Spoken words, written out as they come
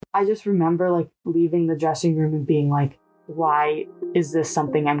I just remember like leaving the dressing room and being like, why is this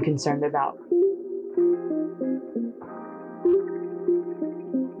something I'm concerned about?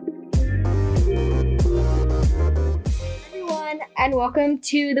 And welcome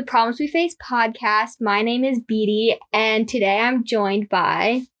to the Problems We Face podcast. My name is Beatty, and today I'm joined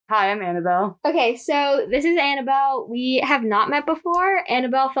by... Hi, I'm Annabelle. Okay, so this is Annabelle. We have not met before.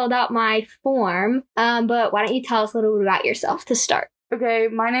 Annabelle filled out my form, but why don't you tell us a little bit about yourself to start? Okay,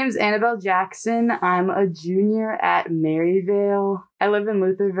 my name's Annabelle Jackson. I'm a junior at Maryvale. I live in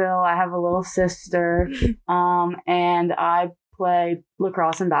Lutherville. I have a little sister, and I play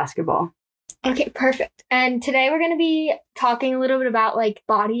lacrosse and basketball. Okay, perfect. And today we're going to be talking a little bit about like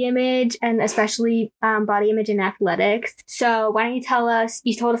body image and especially body image in athletics. So why don't you tell us,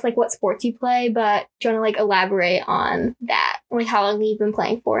 you told us like what sports you play, but do you want to like elaborate on that? Like how long you've been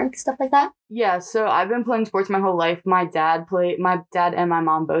playing for and stuff like that? Yeah, so I've been playing sports my whole life. My dad and my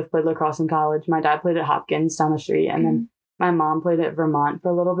mom both played lacrosse in college. My dad played at Hopkins down the street, and then my mom played at Vermont for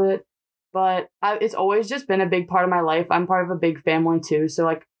a little bit. But it's always just been a big part of my life. I'm part of a big family too. So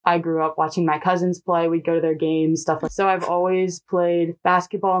like I grew up watching my cousins play. We'd go to their games, stuff like that. So I've always played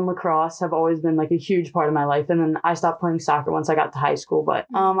basketball and lacrosse have always been like a huge part of my life. And then I stopped playing soccer once I got to high school. But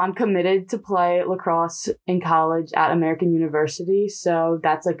I'm committed to play lacrosse in college at American University. So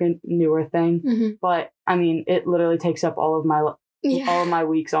that's like a newer thing. Mm-hmm. But I mean, it literally takes up all of my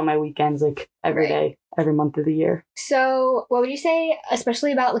weeks, all my weekends, like every day, every month of the year. So what would you say,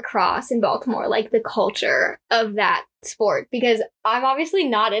 especially about lacrosse in Baltimore, like the culture of that sport? Because I'm obviously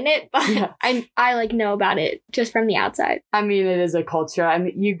not in it, but yeah. I like know about it just from the outside. I mean, it is a culture. I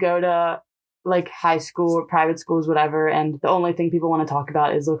mean, you go to like high school or private schools, whatever, and the only thing people want to talk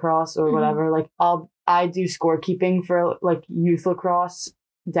about is lacrosse or whatever. Like I do scorekeeping for like youth lacrosse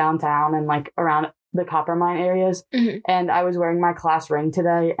downtown and like around the copper mine areas. And I was wearing my class ring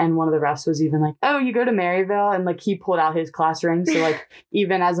today, and one of the refs was even like, oh, you go to Maryvale? And like he pulled out his class ring. So like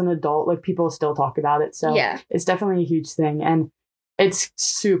even as an adult, like people still talk about it. So it's definitely a huge thing, and it's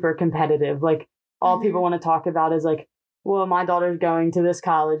super competitive. Like all people want to talk about is like, well, my daughter's going to this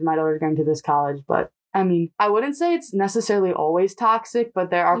college, but I mean, I wouldn't say it's necessarily always toxic,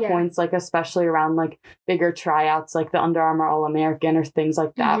 but there are points, like, especially around, like, bigger tryouts, like the Under Armour All-American or things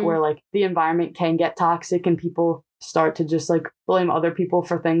like that, where, like, the environment can get toxic and people start to just, like, blame other people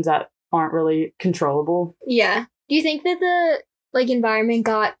for things that aren't really controllable. Yeah. Do you think that the, like, environment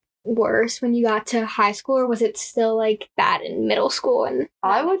got worse when you got to high school, or was it still, like, bad in middle school? And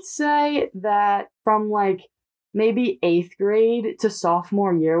I would say that from, like, maybe 8th grade to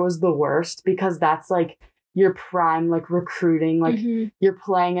sophomore year was the worst, because that's like your prime, like recruiting, like you're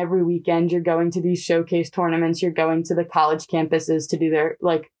playing every weekend, you're going to these showcase tournaments, you're going to the college campuses to do their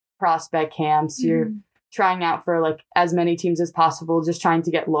like prospect camps, you're trying out for like as many teams as possible, just trying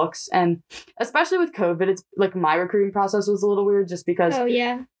to get looks. And especially with COVID, it's like my recruiting process was a little weird just because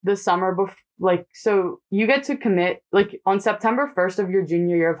the summer before, like, so you get to commit like on September 1st of your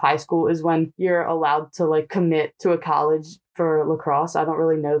junior year of high school is when you're allowed to like commit to a college for lacrosse. I don't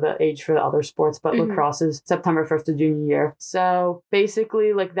really know the age for the other sports, but lacrosse is September 1st of junior year. So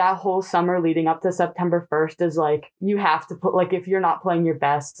basically like that whole summer leading up to September 1st is like, you have to put, like, if you're not playing your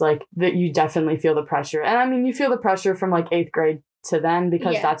best, like that you definitely feel the pressure. And I mean, you feel the pressure from like 8th grade to then,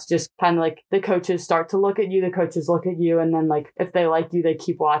 because that's just kind of like the coaches start to look at you, and then like if they like you, they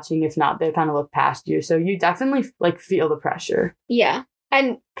keep watching. If not, they kind of look past you. So you definitely like feel the pressure. Yeah.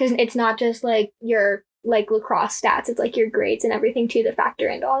 And because it's not just like your like lacrosse stats, it's like your grades and everything too that factor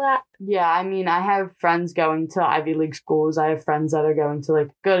into all that. Yeah, I mean, I have friends going to Ivy League schools. I have friends that are going to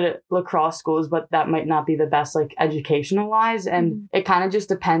like good lacrosse schools, but that might not be the best like educational wise. And it kind of just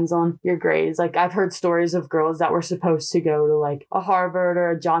depends on your grades. Like I've heard stories of girls that were supposed to go to like a Harvard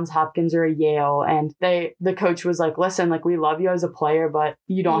or a Johns Hopkins or a Yale, and the coach was like, listen, like we love you as a player, but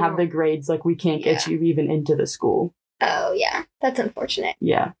you don't have the grades. Like we can't get you even into the school. Oh yeah, that's unfortunate.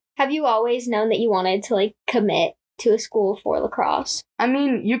 Yeah. Have you always known that you wanted to like commit to a school for lacrosse? I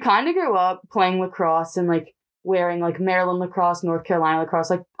mean, you kind of grow up playing lacrosse and like wearing like Maryland lacrosse, North Carolina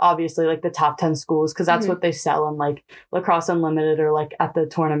lacrosse, like obviously like the top 10 schools, because that's what they sell in like Lacrosse Unlimited or like at the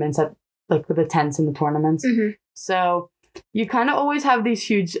tournaments, at like the tents in the tournaments. So you kind of always have these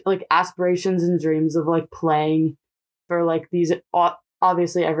huge like aspirations and dreams of like playing for like these.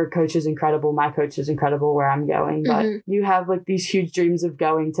 Obviously, every coach is incredible. My coach is incredible where I'm going. But you have like these huge dreams of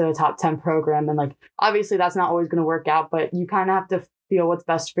going to the top 10 program. And like, obviously, that's not always going to work out, but you kind of have to feel what's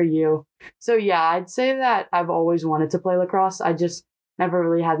best for you. So yeah, I'd say that I've always wanted to play lacrosse. I just never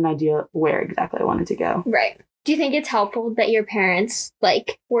really had an idea where exactly I wanted to go. Right. Do you think it's helpful that your parents,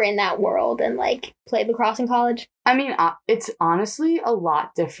 like, were in that world and, like, played lacrosse in college? I mean, it's honestly a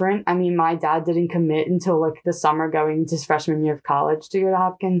lot different. I mean, my dad didn't commit until, like, the summer going into his freshman year of college to go to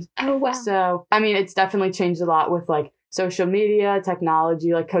Hopkins. Oh, wow. So, I mean, it's definitely changed a lot with, like, social media,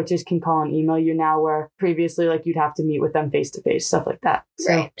 technology. Like, coaches can call and email you now, where previously, like, you'd have to meet with them face-to-face, stuff like that.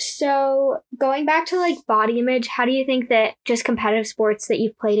 So, right. So, going back to, like, body image, how do you think that just competitive sports that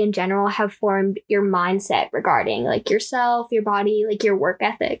you've played in general have formed your mindset regarding, like, yourself, your body, like, your work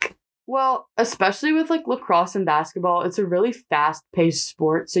ethic? Well, especially with like lacrosse and basketball, it's a really fast-paced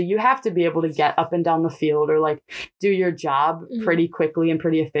sport. So you have to be able to get up and down the field or like do your job pretty quickly and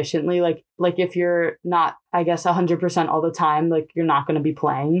pretty efficiently. Like if you're not, I guess, 100% all the time, like you're not going to be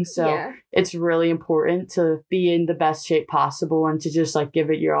playing. So it's really important to be in the best shape possible and to just like give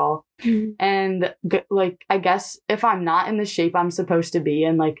it your all. And like, I guess if I'm not in the shape I'm supposed to be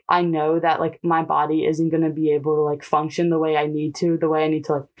in, like, I know that like my body isn't going to be able to like function the way I need to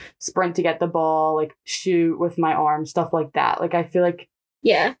like sprint to get the ball, like shoot with my arms, stuff like that. Like, I feel like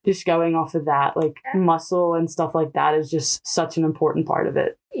just going off of that, like muscle and stuff like that is just such an important part of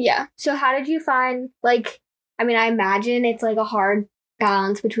it. Yeah. So how did you find, like, I mean, I imagine it's like a hard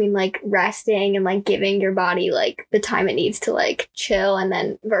balance between like resting and like giving your body like the time it needs to like chill, and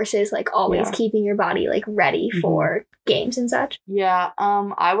then versus like always keeping your body like ready for games and such.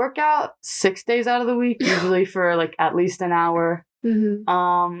 I work out 6 days out of the week, usually for like at least an hour.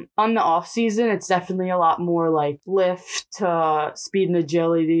 On the off season, it's definitely a lot more like lift to speed and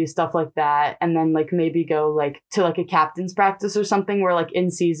agility, stuff like that, and then like maybe go like to like a captain's practice or something, where like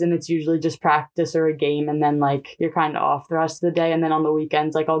in season it's usually just practice or a game, and then like you're kind of off the rest of the day, and then on the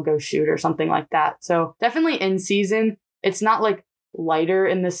weekends like I'll go shoot or something like that. So definitely in season it's not like lighter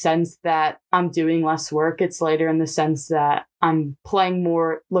in the sense that I'm doing less work. It's lighter in the sense that I'm playing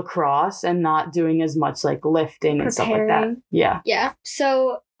more lacrosse and not doing as much like lifting and stuff like that. Yeah.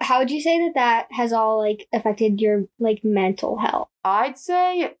 So how would you say that has all like affected your like mental health? I'd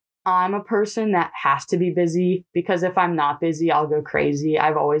say I'm a person that has to be busy, because if I'm not busy, I'll go crazy.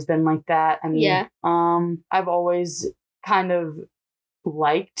 I've always been like that. I mean, I've always kind of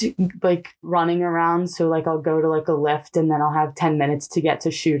liked like running around, so like I'll go to like a lift and then I'll have 10 minutes to get to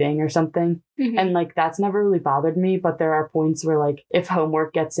shooting or something, and like that's never really bothered me. But there are points where like if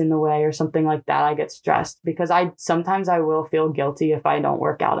homework gets in the way or something like that, I get stressed, because I sometimes I will feel guilty if I don't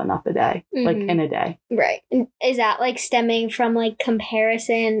work out enough a day, like in a day. Right. And is that like stemming from like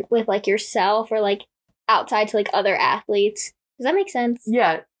comparison with like yourself or like outside to like other athletes? Does that make sense?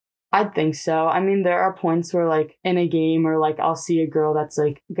 Yeah, I think so. I mean, there are points where like in a game, or like I'll see a girl that's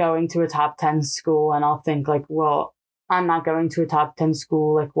like going to a top 10 school and I'll think like, well, I'm not going to a top 10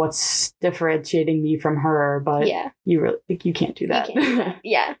 school. Like, what's differentiating me from her? But you really like, you can't do that.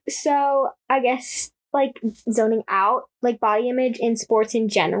 So I guess like zoning out, like body image in sports in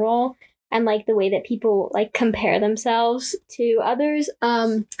general, and like the way that people like compare themselves to others.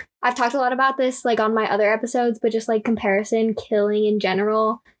 I've talked a lot about this like on my other episodes, but just like comparison killing in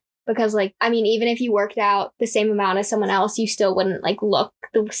general. Because, like, I mean, even if you worked out the same amount as someone else, you still wouldn't, like, look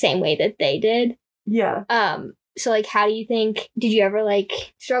the same way that they did. Yeah. So, like, how do you think, did you ever, like,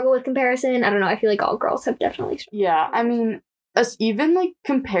 struggle with comparison? I don't know. I feel like all girls have definitely struggled. Yeah, I mean, even, like,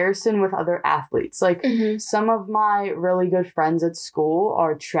 comparison with other athletes. Like, some of my really good friends at school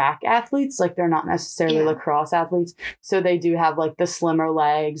are track athletes. Like, they're not necessarily lacrosse athletes. So they do have, like, the slimmer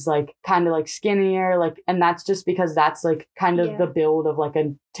legs, like, kind of, like, skinnier. Like, and that's just because that's, like, kind of the build of, like,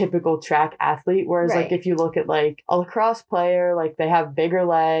 a typical track athlete. Whereas, like, if you look at, like, a lacrosse player, like, they have bigger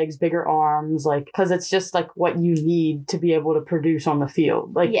legs, bigger arms, like, because it's just, like, what you need to be able to produce on the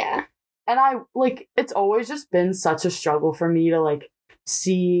field. Like, and I, like, it's always just been such a struggle for me to, like,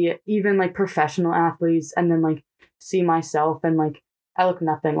 see even, like, professional athletes and then, like, see myself and, like, I look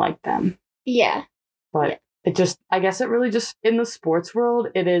nothing like them. But it just, I guess it really just, in the sports world,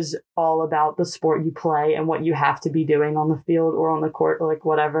 it is all about the sport you play and what you have to be doing on the field or on the court or, like,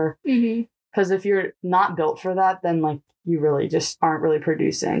 whatever. Because if you're not built for that, then, like, you really just aren't really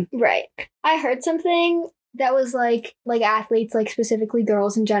producing. Right. I heard something that was like athletes, like specifically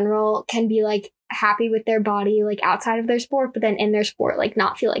girls in general, can be like happy with their body like outside of their sport, but then in their sport like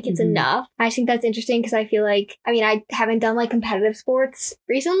not feel like it's enough. I think that's interesting, because I feel like, I mean, I haven't done like competitive sports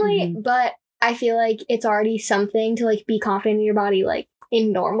recently, but I feel like it's already something to like be confident in your body like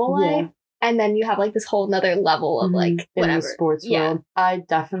in normal life. And then you have like this whole nother level of like whatever. In the sports world. I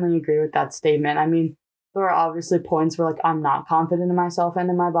definitely agree with that statement. I mean, there are obviously points where, like, I'm not confident in myself and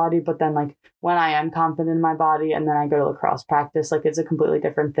in my body, but then, like, when I am confident in my body and then I go to lacrosse practice, like, it's a completely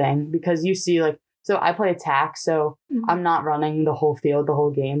different thing, because you see, like, so I play attack, so I'm not running the whole field, the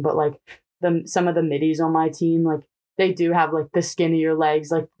whole game, but, like, some of the middies on my team, like they do have like the skinnier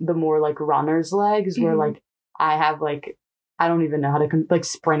legs, like the more like runner's legs, where like I have like, I don't even know how to like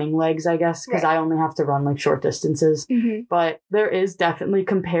sprinting legs, I guess, because I only have to run like short distances. But there is definitely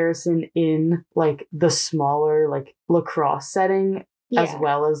comparison in like the smaller like lacrosse setting, as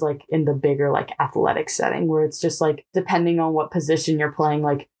well as like in the bigger like athletic setting, where it's just like depending on what position you're playing,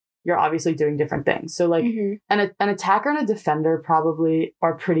 like you're obviously doing different things. So like an attacker and a defender probably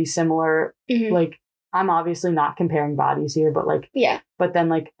are pretty similar. Like I'm obviously not comparing bodies here, but like but then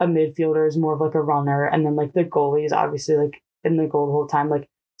like a midfielder is more of like a runner, and then like the goalie is obviously like in the goal the whole time. Like,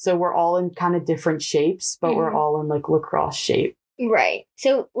 so we're all in kind of different shapes, but we're all in like lacrosse shape. Right.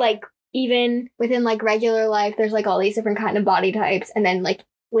 So like even within like regular life, there's like all these different kind of body types, and then like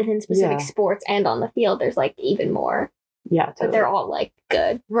within specific sports and on the field, there's like even more. Yeah, totally. But they're all like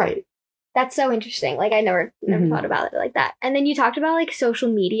good. Right. That's so interesting. Like I never thought about it like that. And then you talked about like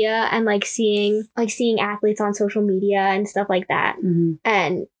social media and like seeing athletes on social media and stuff like that.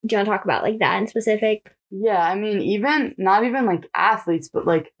 And do you want to talk about like that in specific? Yeah, I mean, not even like athletes, but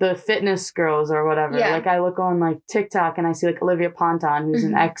like the fitness girls or whatever. Yeah. Like I look on like TikTok and I see like Olivia Ponton, who's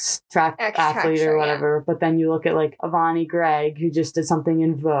an ex-track athlete or whatever. Yeah. But then you look at like Avani Gregg, who just did something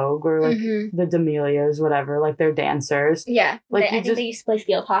in Vogue, or like the D'Amelios, whatever. Like they're dancers. Yeah, like I think they used to play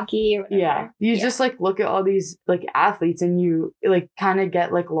field hockey or whatever. Yeah, you just like look at all these like athletes and you like kind of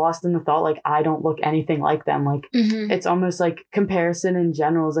get like lost in the thought like I don't look anything like them. Like it's almost like comparison in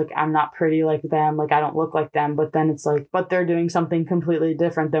general is like I'm not pretty like them. Like I don't look like them, but then it's like, but they're doing something completely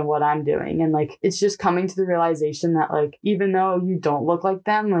different than what I'm doing. And like, it's just coming to the realization that like, even though you don't look like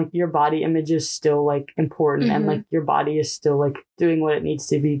them, like your body image is still like important and like your body is still like doing what it needs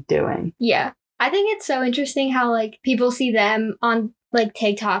to be doing. Yeah. I think it's so interesting how like people see them on like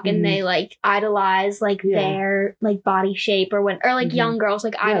TikTok and they like idolize like their like body shape or like young girls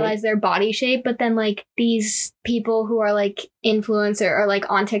like idolize their body shape, but then like these people who are like influencer or like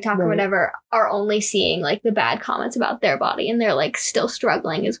on TikTok or whatever are only seeing like the bad comments about their body and they're like still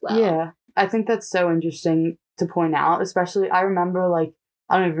struggling as well. Yeah, I think that's so interesting to point out, especially I remember like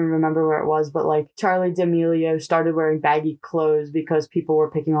I don't even remember where it was, but like Charli D'Amelio started wearing baggy clothes because people were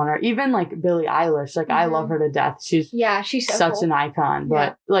picking on her. Even like Billie Eilish, like I love her to death. She's so such cool. An icon.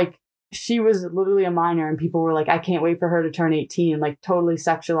 But like she was literally a minor and people were like, I can't wait for her to turn 18, like totally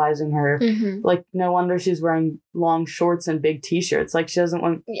sexualizing her. Like no wonder she's wearing long shorts and big t-shirts. Like she doesn't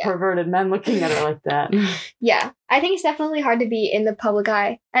want perverted men looking at her like that. Yeah. I think it's definitely hard to be in the public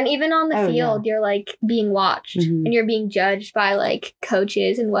eye. And even on the field, you're like being watched and you're being judged by like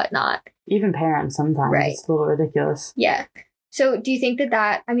coaches and whatnot. Even parents sometimes. Right. It's a little ridiculous. Yeah. So do you think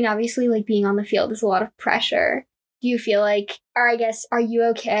that, I mean, obviously like being on the field is a lot of pressure. Do you feel like, or I guess, are you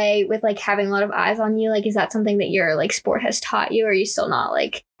okay with like having a lot of eyes on you? Like, is that something that your like sport has taught you, or are you still not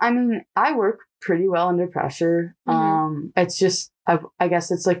like? I mean, I work pretty well under pressure. It's just, I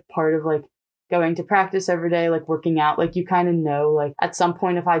guess it's like part of like going to practice every day, like working out. Like you kind of know, like at some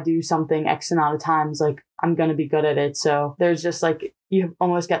point, if I do something X amount of times, like I'm going to be good at it. So there's just like, you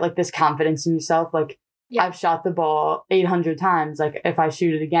almost get like this confidence in yourself. Like, I've shot the ball 800 times. Like if I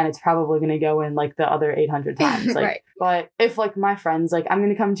shoot it again, it's probably going to go in like the other 800 times. Like, but if like my friends, like I'm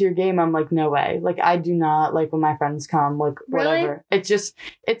going to come to your game, I'm like, no way. Like I do not like when my friends come, like whatever. Really?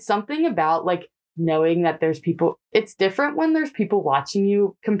 It's something about like knowing that there's people. It's different when there's people watching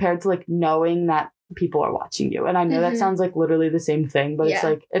you compared to like knowing that people are watching you. And I know that sounds like literally the same thing, but it's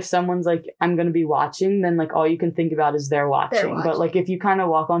like if someone's like, I'm going to be watching, then like all you can think about is they're watching. But like if you kind of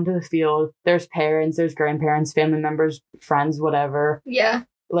walk onto the field, there's parents, there's grandparents, family members, friends, whatever. Yeah.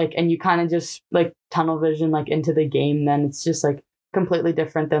 Like, and you kind of just like tunnel vision like into the game, then it's just like completely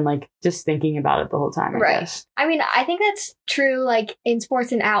different than like just thinking about it the whole time, I guess. I mean, I think that's true like in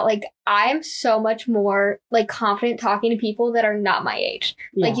sports and out. Like I'm so much more like confident talking to people that are not my age.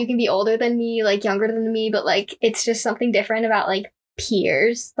 Like you can be older than me, like younger than me, but like it's just something different about like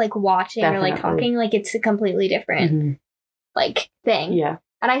peers, like watching or like talking. Like it's a completely different like thing. Yeah.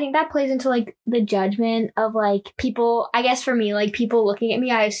 And I think that plays into like the judgment of like people, I guess for me, like people looking at me,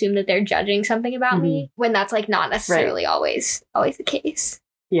 I assume that they're judging something about me when that's like not necessarily always the case.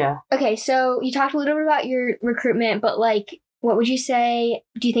 Yeah. Okay. So you talked a little bit about your recruitment, but like, what would you say?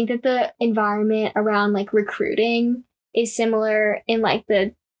 Do you think that the environment around like recruiting is similar in like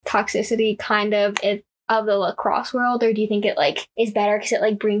the toxicity kind of the lacrosse world, or do you think it like is better because it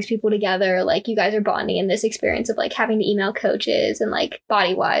like brings people together, like you guys are bonding in this experience of like having to email coaches and like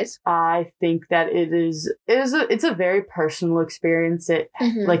body wise? I think that it's a very personal experience. It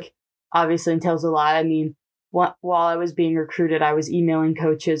like obviously entails a lot. I mean, while I was being recruited, I was emailing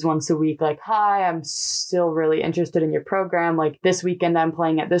coaches once a week, like, hi, I'm still really interested in your program. Like this weekend I'm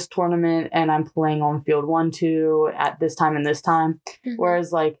playing at this tournament and I'm playing on field 1, 2 at this time and this time.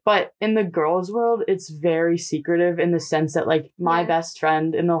 Whereas like, but in the girls' world, it's very secretive in the sense that like my best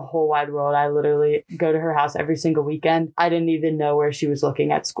friend in the whole wide world, I literally go to her house every single weekend. I didn't even know where she was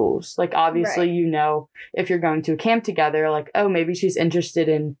looking at schools. Like obviously, you know, if you're going to a camp together, like, oh, maybe she's interested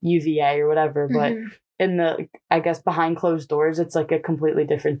in UVA or whatever. But in the, I guess, behind closed doors, it's like a completely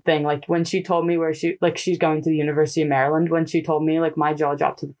different thing. Like when she told me where she's going to the University of Maryland, when she told me, like my jaw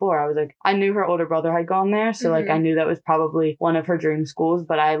dropped to the floor. I was like, I knew her older brother had gone there. So like I knew that was probably one of her dream schools,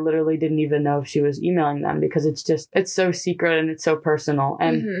 but I literally didn't even know if she was emailing them because it's so secret and it's so personal.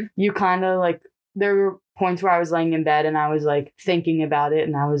 And you kind of like, there were points where I was laying in bed and I was like thinking about it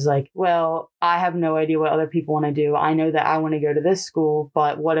and I was like, well, I have no idea what other people want to do. I know that I want to go to this school,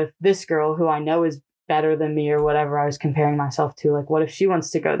 but what if this girl who I know is better than me or whatever I was comparing myself to, like, what if she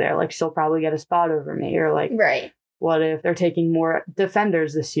wants to go there? Like, she'll probably get a spot over me. Or like, what if they're taking more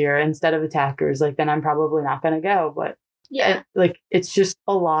defenders this year instead of attackers? Like, then I'm probably not going to go. But it's just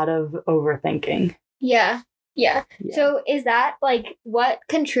a lot of overthinking. Yeah. So is that like what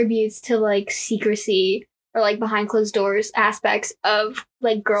contributes to like secrecy or like behind closed doors aspects of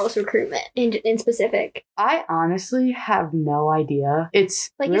like girls recruitment in specific? I honestly have no idea.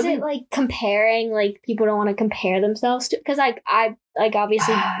 It's like, really... is it like comparing, like people don't want to compare themselves to, because like I like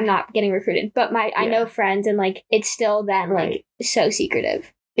obviously not getting recruited, but I know friends and like it's still then like so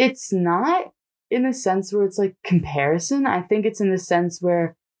secretive. It's not in the sense where it's like comparison. I think it's in the sense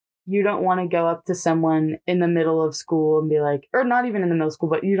where you don't want to go up to someone in the middle of school and be like, or not even in the middle of school,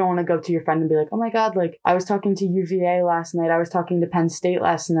 but you don't want to go to your friend and be like, oh my God, like I was talking to UVA last night. I was talking to Penn State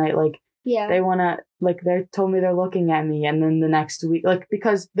last night. Like, they want to, like, they told me they're looking at me. And then the next week, like,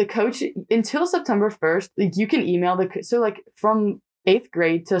 because the coach, until September 1st, like, you can email so like from 8th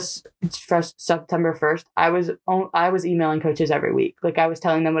grade to September 1st, I was emailing coaches every week. Like I was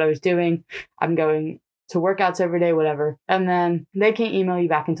telling them what I was doing. I'm going to workouts every day, whatever. And then they can't email you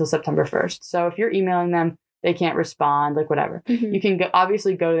back until September 1st. So if you're emailing them, they can't respond, like whatever. You can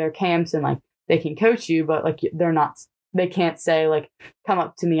obviously go to their camps and like they can coach you, but like they can't say like, come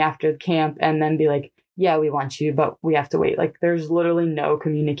up to me after the camp and then be like, yeah, we want you, but we have to wait. Like there's literally no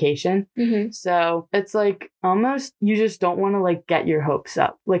communication. So it's like almost you just don't want to like get your hopes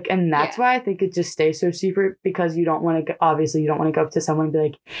up. Like, and that's why I think it just stays so secret, because you don't want to, obviously you don't want to go up to someone and be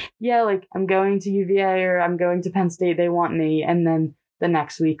like, yeah, like I'm going to UVA or I'm going to Penn State. They want me. And then the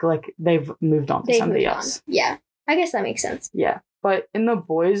next week, like they've moved on to somebody else. Yeah. I guess that makes sense. Yeah. But in the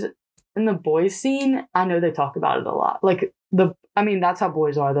boys scene, I know they talk about it a lot. Like that's how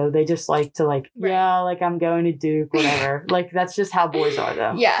boys are though. They just like to like, yeah, like I'm going to Duke, whatever. Like that's just how boys are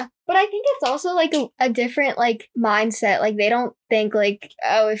though. Yeah. But I think it's also like a different like mindset. Like they don't think like,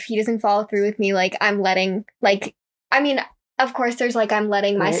 oh, if he doesn't follow through with me, like I'm letting like, I mean, of course there's like, I'm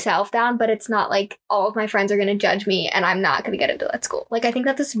letting myself down, but it's not like all of my friends are going to judge me and I'm not going to get into that school. Like I think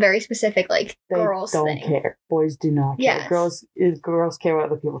that's this very specific like girls thing. They don't care. Boys do not care. Yes. Girls care what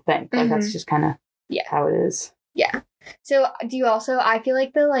other people think. Like that's just kind of how it is. Yeah. So do you also, I feel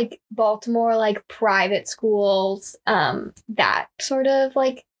like the like Baltimore like private schools, that sort of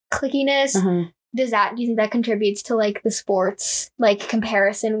like clickiness, do you think that contributes to like the sports like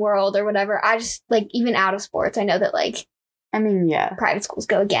comparison world or whatever? I just like, even out of sports, I know that like, I mean, yeah, private schools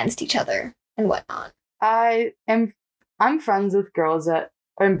go against each other and whatnot. I'm friends with girls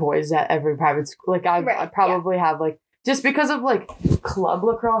and boys at every private school. Like I probably have like, just because of like club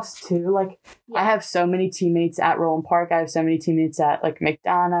lacrosse too. Like I have so many teammates at Roland Park. I have so many teammates at like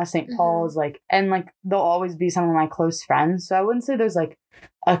McDonough, St. Paul's, like, and like they'll always be some of my close friends. So I wouldn't say there's like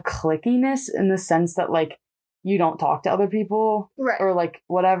a clickiness in the sense that like you don't talk to other people or like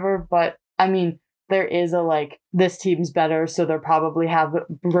whatever. But I mean, there is a like, this team's better, so they'll probably have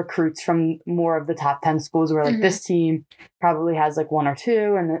recruits from more of the top 10 schools where like this team probably has like 1 or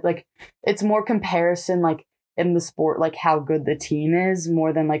 2, and like it's more comparison like in the sport, like how good the team is,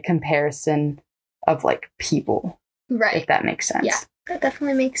 more than like comparison of like people. Right. If that makes sense. Yeah, that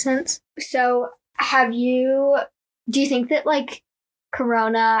definitely makes sense. So do you think that like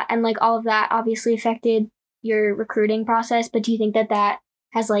Corona and like all of that obviously affected your recruiting process, but do you think that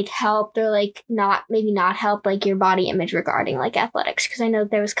has like helped or like not helped like your body image regarding like athletics? Because I know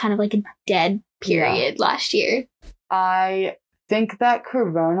there was kind of like a dead period last year. I think that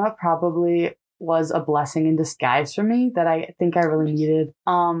Corona probably was a blessing in disguise for me that I think I really needed.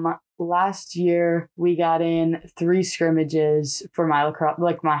 Last year we got in 3 scrimmages for my lacrosse,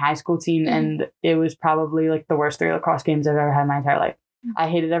 like my high school team, and it was probably like the worst 3 lacrosse games I've ever had in my entire life. I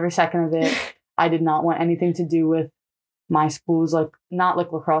hated every second of it. I did not want anything to do with my school's like, not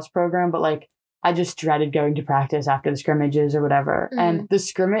like lacrosse program, but like I just dreaded going to practice after the scrimmages or whatever. And the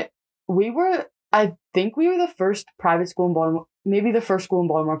scrimmage, I think we were the first private school in Baltimore, maybe the first school in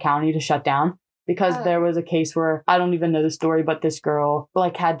Baltimore County to shut down. Because there was a case where, I don't even know the story, but this girl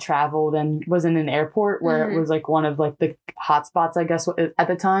like had traveled and was in an airport where it was like one of like the hot spots, I guess, at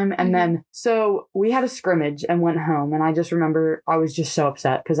the time. And then, so we had a scrimmage and went home. And I just remember I was just so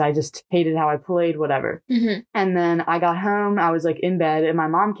upset because I just hated how I played, whatever. And then I got home, I was like in bed, and my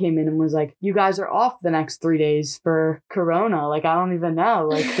mom came in and was like, you guys are off the next 3 days for Corona. Like, I don't even know.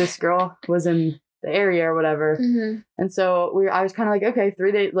 Like, this girl was in the area or whatever. And so I was kind of like, okay,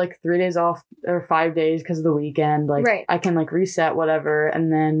 3 days off or 5 days because of the weekend. Like I can like reset whatever.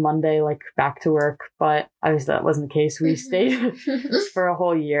 And then Monday, like back to work. But obviously that wasn't the case. We stayed for a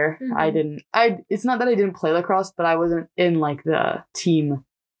whole year. It's not that I didn't play lacrosse, but I wasn't in like the team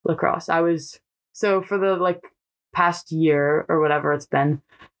lacrosse. So for the like past year or whatever it's been,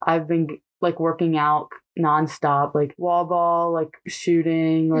 I've been like working out nonstop, like wall ball, like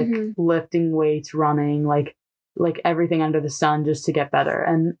shooting, like lifting weights, running, like everything under the sun just to get better.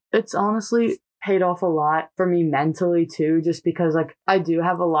 And it's honestly paid off a lot for me mentally too, just because like I do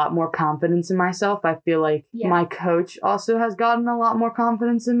have a lot more confidence in myself. I feel like my coach also has gotten a lot more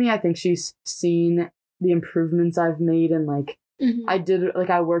confidence in me. I think she's seen the improvements I've made, and like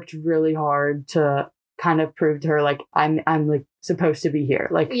I worked really hard to kind of prove to her like I'm like supposed to be here.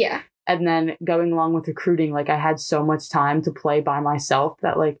 Like and then going along with recruiting, like I had so much time to play by myself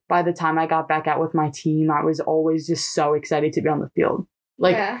that like by the time I got back out with my team, I was always just so excited to be on the field.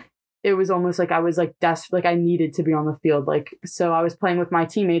 Like it was almost like I was like like I needed to be on the field. Like, so I was playing with my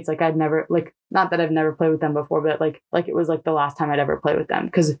teammates. Like I'd never, like, not that I've never played with them before, but like it was like the last time I'd ever played with them.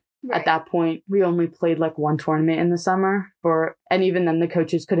 Cause at that point we only played like one tournament in the summer and even then the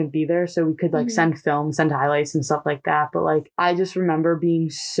coaches couldn't be there. So we could like send highlights and stuff like that. But like, I just remember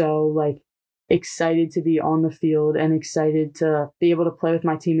being so like excited to be on the field and excited to be able to play with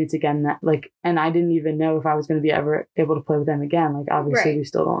my teammates again. That like, and I didn't even know if I was going to be ever able to play with them again. Like obviously we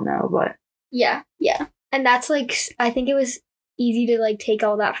still don't know, but yeah. And that's like, I think it was easy to like take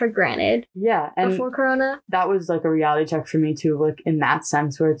all that for granted. Yeah. And before Corona, that was like a reality check for me too, like in that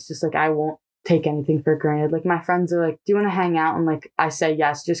sense where it's just like, I won't take anything for granted. Like my friends are like, do you want to hang out? And like, I say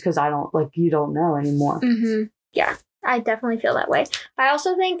yes, just because I don't like, you don't know anymore. Yeah, I definitely feel that way. I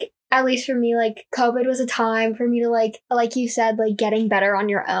also think, at least for me, like COVID was a time for me to like you said, like getting better on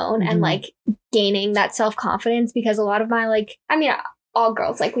your own and like gaining that self-confidence, because a lot of my like, I mean, all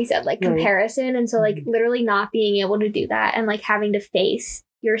girls, like we said, like comparison. And so like literally not being able to do that and like having to face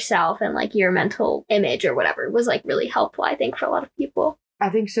yourself and like your mental image or whatever was like really helpful, I think, for a lot of people. I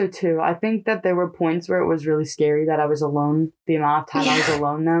think so too. I think that there were points where it was really scary that I was alone, the amount of time I was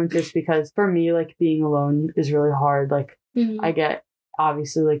alone though, just because for me, like being alone is really hard. Like I get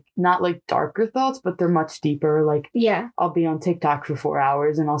obviously like not like darker thoughts, but they're much deeper. Like I'll be on TikTok for 4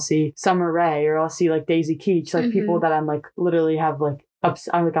 hours and I'll see Summer Rae or I'll see like Daisy Keach, like people that I'm like literally have like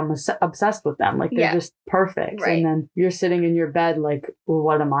I'm obsessed with them. Like they're just perfect. And then you're sitting in your bed like, well,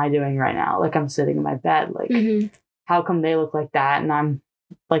 what am I doing right now? Like I'm sitting in my bed. Like how come they look like that and I'm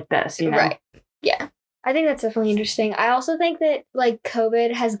like this, you know? Right. Yeah. I think that's definitely interesting. I also think that like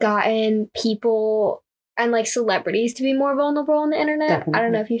COVID has gotten people and like celebrities to be more vulnerable on the internet. Definitely. I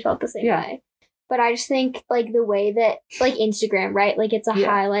don't know if you felt the same way. But I just think like the way that like Instagram, right? Like it's a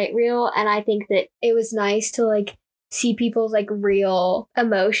highlight reel. And I think that it was nice to like see people's like real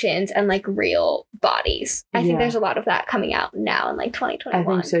emotions and like real bodies. I think there's a lot of that coming out now in like 2021.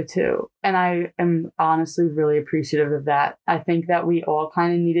 I think so too. And I am honestly really appreciative of that. I think that we all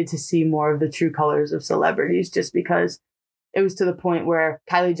kind of needed to see more of the true colors of celebrities, just because it was to the point where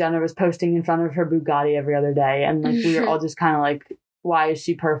Kylie Jenner was posting in front of her Bugatti every other day. And like we were all just kind of like, why is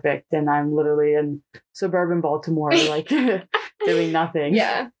she perfect? And I'm literally in suburban Baltimore, like doing nothing.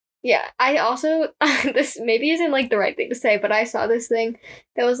 Yeah. I also, this maybe isn't like the right thing to say, but I saw this thing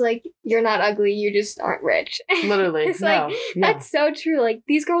that was like, you're not ugly, you just aren't rich. Literally. It's like, that's so true. Like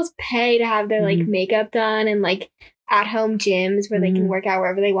these girls pay to have their like makeup done and like at home gyms where they can work out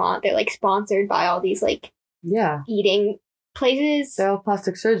wherever they want. They're like sponsored by all these like eating places. They have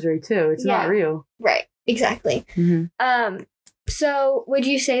plastic surgery too. It's not real. Right. Exactly. So would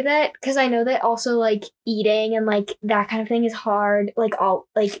you say that, because I know that also like eating and like that kind of thing is hard, like all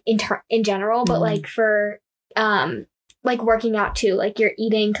like in general, but like for like working out too, like you're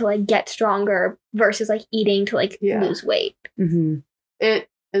eating to like get stronger versus like eating to like lose weight. It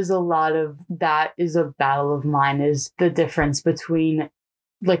is a lot of that is a battle of mine, is the difference between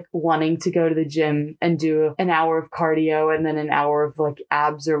like wanting to go to the gym and do an hour of cardio and then an hour of like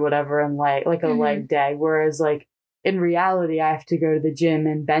abs or whatever and like a leg day. Whereas like in reality, I have to go to the gym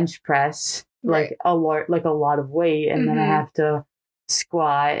and bench press like a lot of weight, and then I have to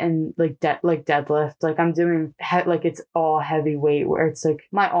squat and like deadlift. Like I'm doing like it's all heavy weight where it's like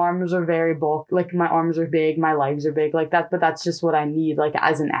my arms are very like my arms are big, my legs are big like that, but that's just what I need like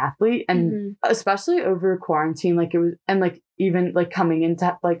as an athlete. And especially over quarantine, like it was, and like even like coming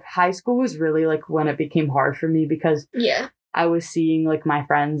into like high school was really like when it became hard for me, because I was seeing like my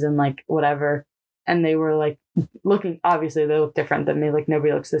friends and like whatever, and they were like looking, obviously they look different than me, like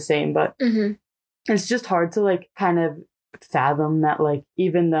nobody looks the same, but it's just hard to like kind of fathom that like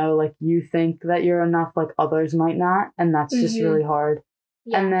even though like you think that you're enough, like others might not, and that's just really hard.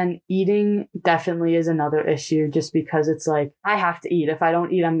 And then eating definitely is another issue, just because it's like I have to eat. If I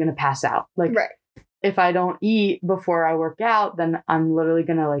don't eat, I'm gonna pass out. Like if I don't eat before I work out, then I'm literally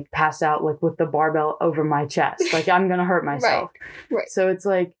gonna like pass out like with the barbell over my chest. Like I'm gonna hurt myself. So it's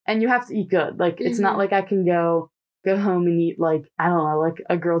like, and you have to eat good. Like it's not like I can go home and eat like, I don't know, like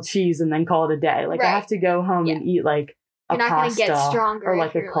a grilled cheese and then call it a day. Like I have to go home and eat like a You're not pasta gonna get stronger or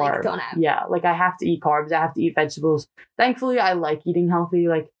like a carb. Like, like I have to eat carbs. I have to eat vegetables. Thankfully, I like eating healthy.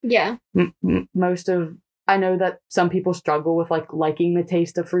 Like most of, I know that some people struggle with like liking the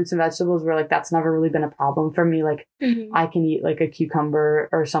taste of fruits and vegetables, where like that's never really been a problem for me. Like I can eat like a cucumber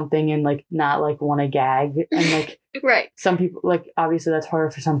or something and like not like want to gag, and like some people, like obviously that's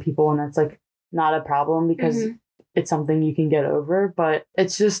harder for some people, and that's like not a problem because it's something you can get over. But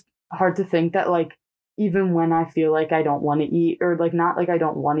it's just hard to think that like even when I feel like I don't want to eat, or like not like I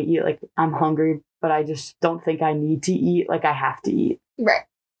don't want to eat, like I'm hungry, but I just don't think I need to eat, like I have to eat.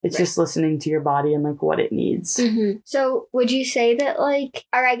 It's just listening to your body and like what it needs. So would you say that like,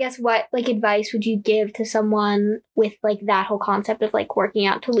 or I guess what like advice would you give to someone with like that whole concept of like working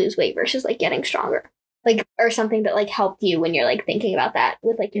out to lose weight versus like getting stronger? Like, or something that like helped you when you're like thinking about that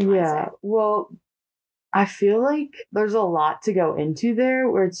with like your mindset? Well, I feel like there's a lot to go into there,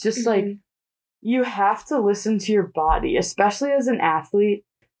 where it's just like, you have to listen to your body, especially as an athlete.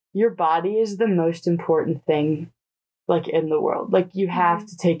 Your body is the most important thing like in the world. Like you have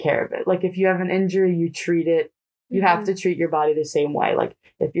to take care of it. Like if you have an injury, you treat it. You have to treat your body the same way. Like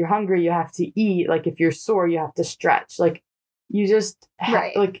if you're hungry, you have to eat. Like if you're sore, you have to stretch. Like you just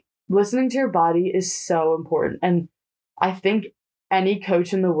like listening to your body is so important. And I think any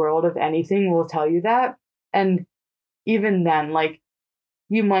coach in the world of anything will tell you that. And even then, like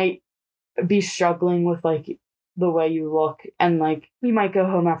you might be struggling with like the way you look, and like you might go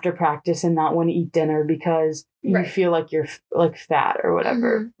home after practice and not want to eat dinner because you feel like you're like fat or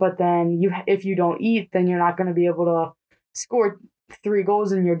whatever. But then if you don't eat, then you're not going to be able to score 3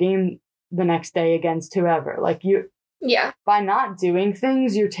 goals in your game the next day against whoever. Like by not doing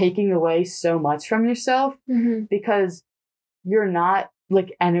things, you're taking away so much from yourself, because you're not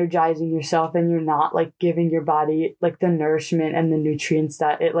like energizing yourself, and you're not like giving your body like the nourishment and the nutrients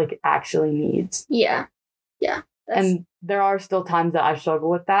that it like actually needs. And there are still times that I struggle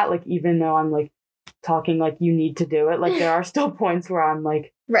with that. Like even though I'm like talking like you need to do it, like there are still points where I'm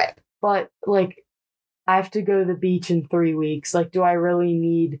like, but like I have to go to the beach in 3 weeks. Like, do I really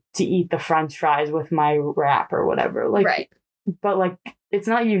need to eat the French fries with my wrap or whatever? Like, but like it's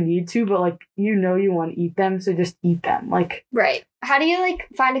not you need to, but like you want to eat them, so just eat them. Like How do you like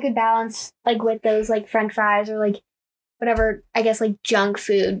find a good balance like with those like French fries or like whatever, I guess like junk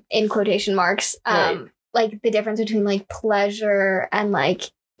food in quotation marks? Like the difference between like pleasure and like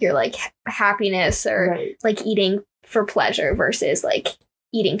your like happiness, or like eating for pleasure versus like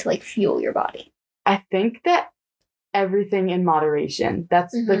eating to like fuel your body. I think that everything in moderation.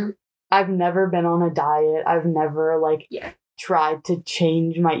 That's like, I've never been on a diet. I've never like tried to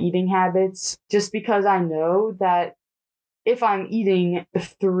change my eating habits, just because I know that if I'm eating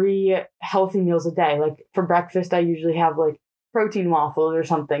 3 healthy meals a day, like for breakfast, I usually have like protein waffles or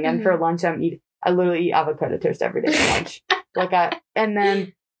something. And for lunch, I literally eat avocado toast every day for lunch. And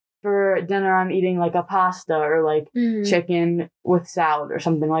then for dinner, I'm eating like a pasta or like chicken with salad or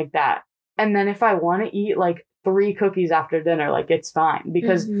something like that. And then if I want to eat like 3 cookies after dinner, like it's fine,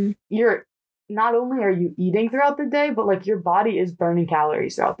 because you're not only are you eating throughout the day, but like your body is burning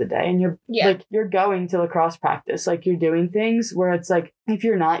calories throughout the day, and you're going to lacrosse practice, like you're doing things where it's like, if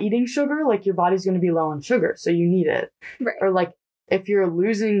you're not eating sugar, like your body's going to be low on sugar, so you need it. Or like if you're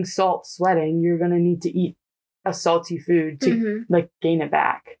losing salt sweating, you're going to need to eat a salty food to like gain it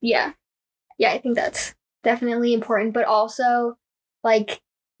back. I think that's definitely important, but also like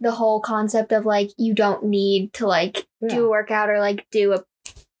the whole concept of like you don't need to like do a workout or like do a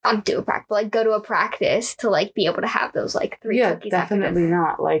not do a practice, but like go to a practice to like be able to have those like 3 cookies. Yeah, definitely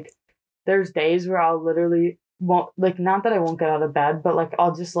not. Like there's days where I'll literally won't, like, not that I won't get out of bed, but like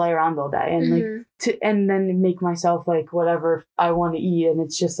I'll just lay around all day and like and then make myself like whatever I want to eat. And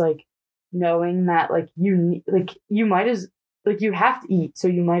it's just like knowing that like you have to eat, so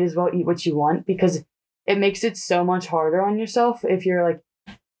you might as well eat what you want, because it makes it so much harder on yourself if you're like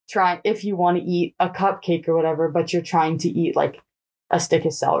if you want to eat a cupcake or whatever, but you're trying to eat like a stick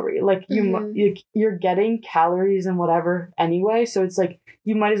of celery. Like you're getting calories and whatever anyway, so it's like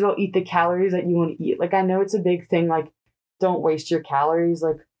you might as well eat the calories that you want to eat. Like I know it's a big thing, like don't waste your calories.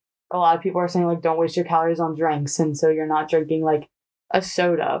 Like a lot of people are saying like don't waste your calories on drinks, and so you're not drinking like a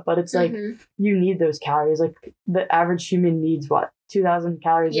soda, but it's like you need those calories. Like the average human needs 2,000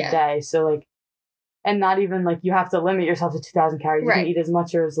 calories a day, so like, and not even like you have to limit yourself to 2,000 calories. You can eat as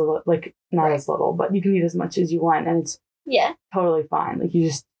much or as little, like not as little, but you can eat as much as you want, and it's totally fine. Like you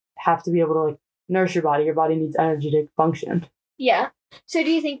just have to be able to like nourish your body. Your body needs energy to function. Yeah. So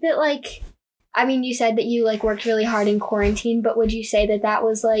do you think that like, I mean, you said that you like worked really hard in quarantine, but would you say that that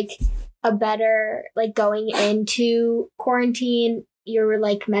was like a better, like going into quarantine, your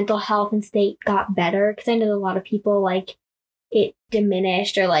like mental health and state got better? Because I know a lot of people like it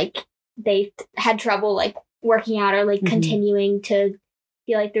diminished, or like they had trouble like working out, or like continuing to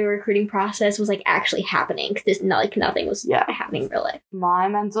feel like the recruiting process was like actually happening, because like nothing was happening in real life. My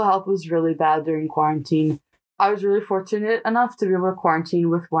mental health was really bad during quarantine. I was really fortunate enough to be able to quarantine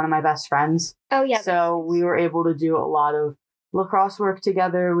with one of my best friends. Oh yeah. So we were able to do a lot of lacrosse work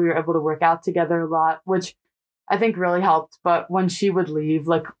together. We were able to work out together a lot, which I think really helped. But when she would leave,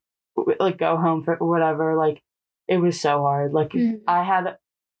 like go home for whatever, like it was so hard. Like it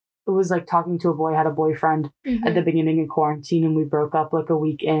was like talking to a boy. I had a boyfriend at the beginning of quarantine, and we broke up like a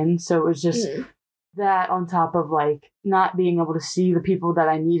week in. So it was just that, on top of like not being able to see the people that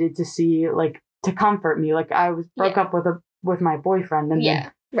I needed to see, like to comfort me. Like I broke up with my boyfriend, and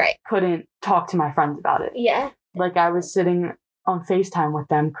then couldn't talk to my friends about it. Yeah. Like I was sitting on FaceTime with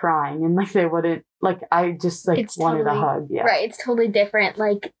them crying, and like they wouldn't, like I just like wanted a hug. Yeah. Right. It's totally different,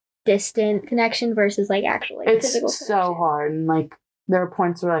 like distant connection versus like actual like, it's physical so connection. hard. And like there were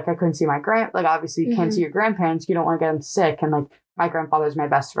points where like I couldn't see my like obviously you can't see your grandparents, you don't want to get them sick, and like my grandfather's my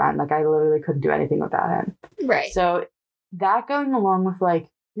best friend. Like I literally couldn't do anything without him. Right. So that going along with like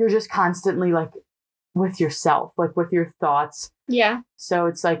you're just constantly like with yourself, like with your thoughts. Yeah. So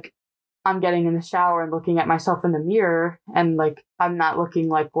it's like I'm getting in the shower and looking at myself in the mirror, and like I'm not looking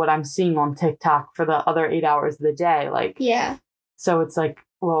like what I'm seeing on TikTok for the other 8 hours of the day. Like so it's like,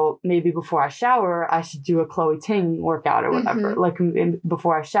 well, maybe before I shower, I should do a Chloe Ting workout or whatever. Like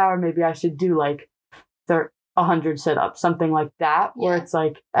before I shower, maybe I should do like 100 sit-ups, something like that. Where it's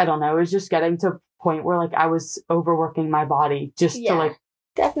like, I don't know, it was just getting to a point where like I was overworking my body just to like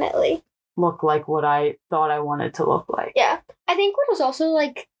definitely look like what I thought I wanted to look like. Yeah. I think what was also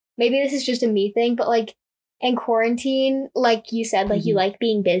like, maybe this is just a me thing, but like in quarantine, like you said, like you like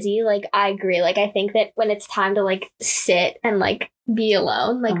being busy. Like I agree. Like I think that when it's time to like sit and like be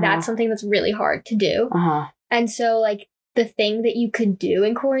alone, like that's something that's really hard to do. And so like the thing that you could do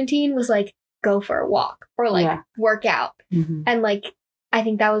in quarantine was like go for a walk or like work out. And like I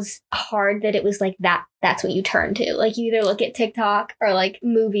think that was hard, that it was like that's what you turn to. Like you either look at TikTok or like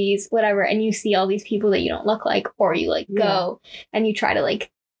movies, whatever, and you see all these people that you don't look like, or you like go and you try to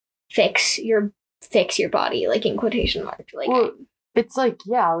like fix your body, like in quotation marks. Like, well, it's like,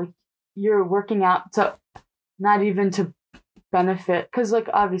 like you're working out to not even to benefit, because like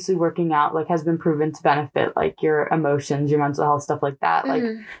obviously working out like has been proven to benefit like your emotions, your mental health, stuff like that. Like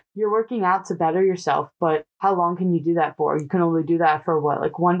you're working out to better yourself, but how long can you do that for? You can only do that for what,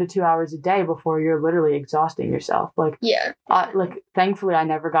 like 1 to 2 hours a day before you're literally exhausting yourself. Like like thankfully I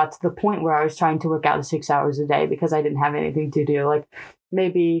never got to the point where I was trying to work out 6 hours a day, because I didn't have anything to do. Like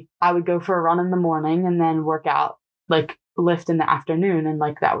maybe I would go for a run in the morning and then work out, like lift in the afternoon, and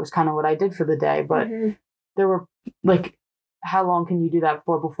like that was kind of what I did for the day. But there were like, how long can you do that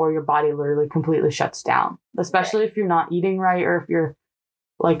for before your body literally completely shuts down? Especially if you're not eating right, or if you're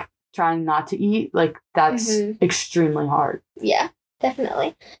like trying not to eat, like that's extremely hard. Yeah,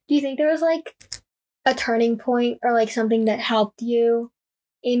 definitely. Do you think there was like a turning point or like something that helped you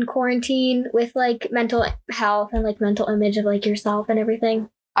in quarantine with like mental health and like mental image of like yourself and everything?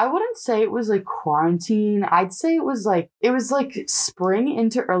 I wouldn't say it was like quarantine. I'd say it was like spring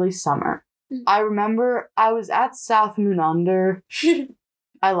into early summer. I remember I was at South Moon Under.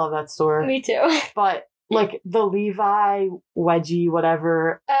 I love that store. Me too. But like the Levi wedgie,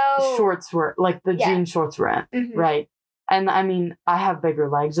 whatever shorts were, like the jean shorts were in, right? And I mean, I have bigger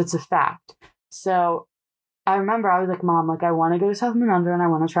legs. It's a fact. So I remember I was like, Mom, like, I want to go to 7 Under and I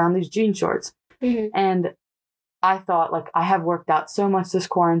want to try on these jean shorts. And I thought, like, I have worked out so much this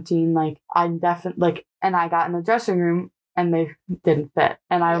quarantine. Like, I'm definitely, like, and I got in the dressing room and they didn't fit.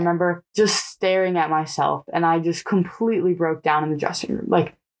 And I remember just staring at myself and I just completely broke down in the dressing room,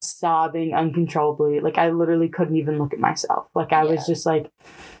 like, sobbing uncontrollably. Like, I literally couldn't even look at myself. Like, I was just like,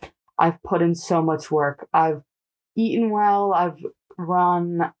 I've put in so much work. I've eaten well. I've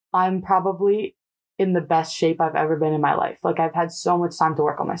run. I'm probably in the best shape I've ever been in my life. Like, I've had so much time to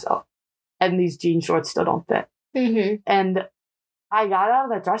work on myself. And these jean shorts still don't fit. And I got out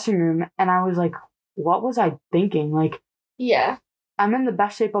of that dressing room and I was like, what was I thinking? Like, I'm in the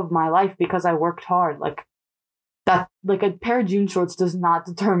best shape of my life because I worked hard. Like, that, like, a pair of jean shorts does not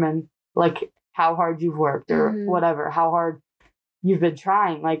determine, like, how hard you've worked or whatever, how hard you've been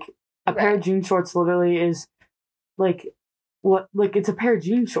trying. Like, a pair of jean shorts literally is, like, what, like, it's a pair of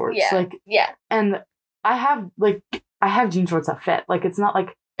jean shorts. Like, and I have jean shorts that fit. Like, it's not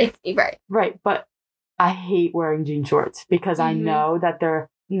like, it's right. But I hate wearing jean shorts because I know that they're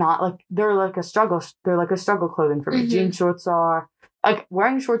not like, they're like a struggle clothing for me. Jean shorts are, like,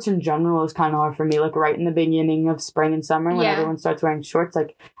 wearing shorts in general is kind of hard for me. Like, right in the beginning of spring and summer when everyone starts wearing shorts,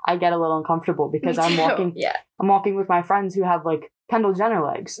 like, I get a little uncomfortable because I'm walking with my friends who have, like, Kendall Jenner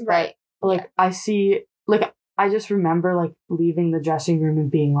legs. Right. Like, I see, like, I just remember, like, leaving the dressing room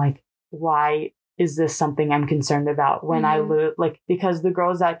and being like, why is this something I'm concerned about when I like, because the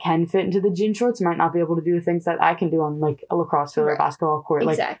girls that can fit into the jean shorts might not be able to do the things that I can do on, like, a lacrosse field or a basketball court.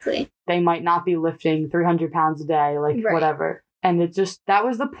 Like, they might not be lifting 300 pounds a day, like, whatever. And it just, that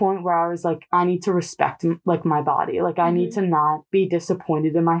was the point where I was like, I need to respect, like, my body. Like, I need to not be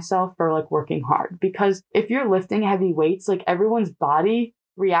disappointed in myself for, like, working hard. Because if you're lifting heavy weights, like, everyone's body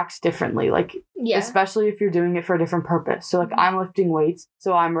reacts differently, like, especially if you're doing it for a different purpose. So, like, I'm lifting weights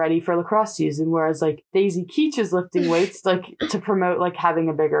so I'm ready for lacrosse season, whereas, like, Daisy Keach is lifting weights, like, to promote, like, having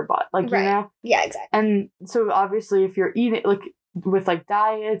a bigger butt, like, you know. And so obviously if you're eating, like, with, like,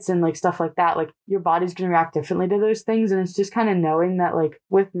 diets and, like, stuff like that, like, your body's gonna react differently to those things. And it's just kind of knowing that, like,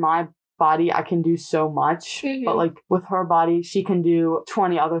 with my body I can do so much, but, like, with her body she can do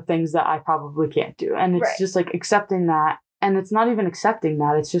 20 other things that I probably can't do. And it's just, like, accepting that. And it's not even accepting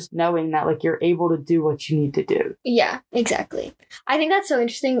that. It's just knowing that, like, you're able to do what you need to do. Yeah, exactly. I think that's so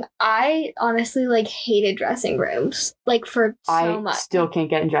interesting. I honestly, like, hated dressing rooms, like, for so much. I still can't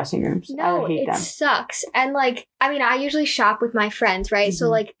get in dressing rooms. No, I hate them. It sucks. And, like, I mean, I usually shop with my friends, right? So,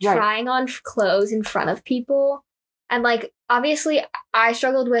 like, trying on clothes in front of people. And, like, obviously I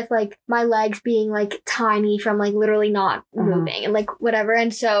struggled with, like, my legs being, like, tiny from, like, literally not moving and, like, whatever.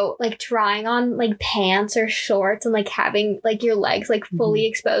 And so, like, trying on, like, pants or shorts and, like, having, like, your legs, like, fully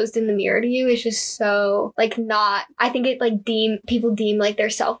exposed in the mirror to you is just so, like, not, I think it, like, people deem, like, their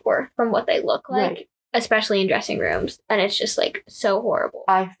self-worth from what they look like. Especially in dressing rooms. And it's just, like, so horrible.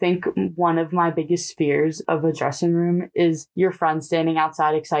 I think one of my biggest fears of a dressing room is your friend standing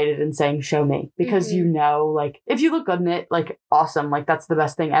outside excited and saying, show me. Because you know, like, if you look good in it, like, awesome. Like, that's the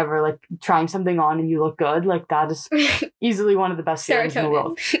best thing ever. Like, trying something on and you look good, like, that is easily one of the best feelings in the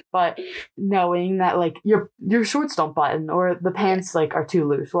world. But knowing that, like, your shorts don't button or the pants, like, are too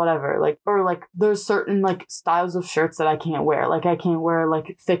loose, whatever. Like, or, like, there's certain, like, styles of shirts that I can't wear. Like, I can't wear,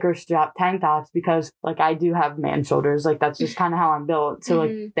 like, thicker strap tank tops because, like, I do have man shoulders. Like, that's just kind of how I'm built. So,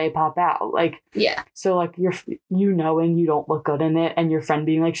 like, they pop out. Like, so, like, you knowing you don't look good in it and your friend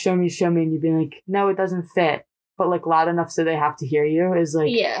being like, show me. And you being like, no, it doesn't fit. But, like, loud enough so they have to hear you is,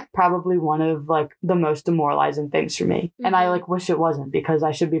 like, probably one of, like, the most demoralizing things for me. And I, like, wish it wasn't because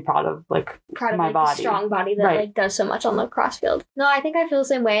I should be proud of my like, body. The strong body that, like, does so much on the cross field. No, I think I feel the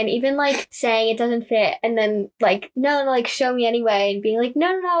same way. And even, like, saying it doesn't fit and then, like, no, like, show me anyway. And being like,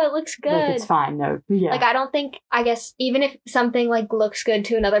 no, it looks good. Like, it's fine. No. Yeah. Like, I don't think, I guess, even if something, like, looks good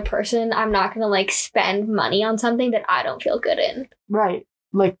to another person, I'm not going to, like, spend money on something that I don't feel good in. Right.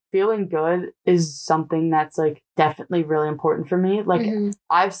 Like, feeling good is something that's, like, definitely really important for me. Like,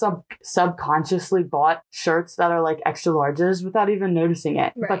 I've subconsciously bought shirts that are, like, extra larges without even noticing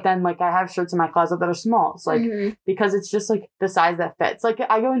it. But then, like, I have shirts in my closet that are smalls, like, because it's just, like, the size that fits. Like,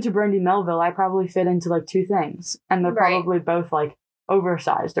 I go into Brandy Melville, I probably fit into, like, 2 things. And they're probably both, like,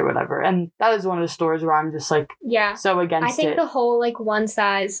 oversized or whatever. And that is one of the stores where I'm just, like, so against it. I think the whole, like, one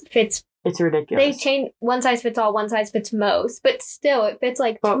size fits. It's ridiculous. They change one size fits all, one size fits most, but still it fits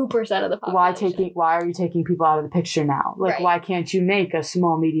like 2% of the population. Why are you taking people out of the picture now? Like, why can't you make a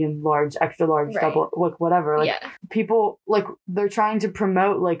small, medium, large, extra large, double, like, whatever? Like, people, like, they're trying to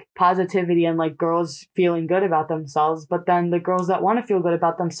promote, like, positivity and, like, girls feeling good about themselves, but then the girls that want to feel good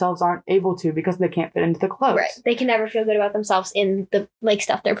about themselves aren't able to because they can't fit into the clothes. They can never feel good about themselves in the, like,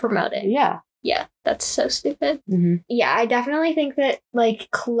 stuff they're promoting. Yeah, that's so stupid. Mm-hmm. Yeah, I definitely think that like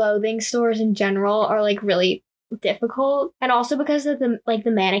clothing stores in general are like really difficult, and also because of the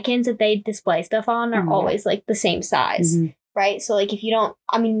mannequins that they display stuff on are always like the same size, right? So like if you don't,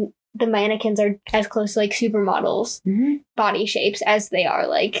 I mean, the mannequins are as close to like supermodels body shapes as they are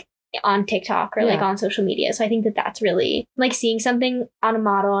like on TikTok or like on social media. So I think that that's really like seeing something on a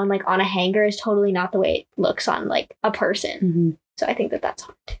model and like on a hanger is totally not the way it looks on like a person. So I think that that's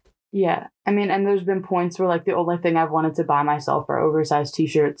hard. Yeah. I mean, and there's been points where like the only thing I've wanted to buy myself are oversized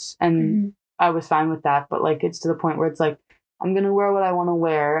t-shirts, and I was fine with that, but like it's to the point where it's like I'm gonna wear what I want to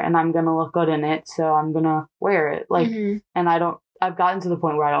wear and I'm gonna look good in it, so I'm gonna wear it. Like and I've gotten to the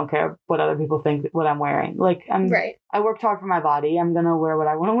point where I don't care what other people think what I'm wearing. Like I worked hard for my body. I'm gonna wear what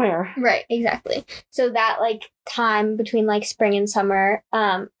I want to wear. Right, exactly. So that like time between like spring and summer,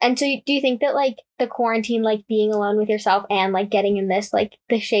 and so do you think that like the quarantine, like being alone with yourself and like getting in this like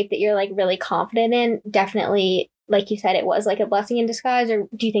the shape that you're like really confident in, definitely, like you said, it was like a blessing in disguise? Or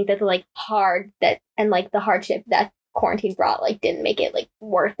do you think that the like the hardship that quarantine brought like didn't make it like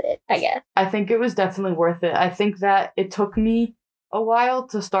worth it, I guess? I think it was definitely worth it. I think that it took me a while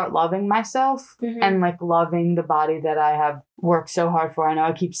to start loving myself and like loving the body that I have worked so hard for. I know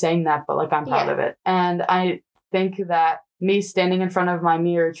I keep saying that, but like I'm proud of it. And I think that me standing in front of my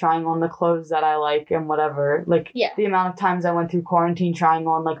mirror trying on the clothes that I like and whatever, like the amount of times I went through quarantine trying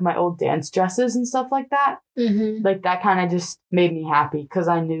on like my old dance dresses and stuff like that, like that kind of just made me happy, because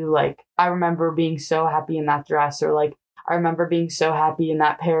I knew like I remember being so happy in that dress, or like I remember being so happy in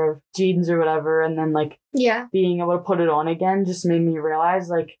that pair of jeans or whatever, and then like being able to put it on again just made me realize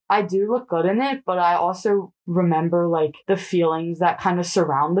like I do look good in it, but I also remember like the feelings that kind of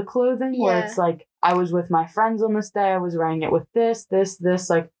surround the clothing, where it's like I was with my friends on this day, I was wearing it with this,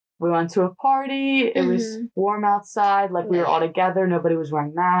 like we went to a party, it was warm outside, like we were all together, nobody was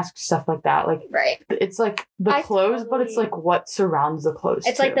wearing masks, stuff like that. Like it's like the clothes, but it's like what surrounds the clothes.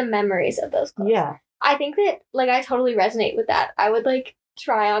 It's like the memories of those clothes. Yeah. I think that, like, I totally resonate with that. I would, like,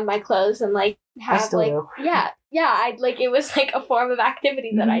 try on my clothes and, like, have, like, I like, it was, like, a form of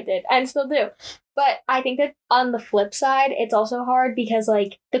activity that I did and still do. But I think that on the flip side, it's also hard because,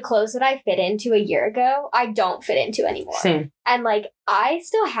 like, the clothes that I fit into a year ago, I don't fit into anymore. Same. And, like, I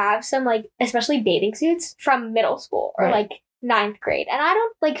still have some, like, especially bathing suits from middle school or, like, 9th grade. And I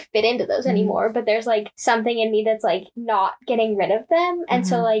don't, like, fit into those anymore, but there's, like, something in me that's, like, not getting rid of them. And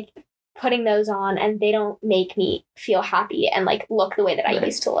so, like, putting those on and they don't make me feel happy and like look the way that I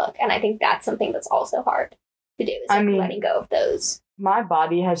used to look. And I think that's something that's also hard to do, is like letting go of those. My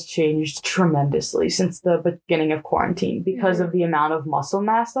body has changed tremendously since the beginning of quarantine because of the amount of muscle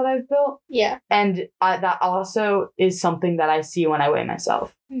mass that I've built. Yeah. And that also is something that I see when I weigh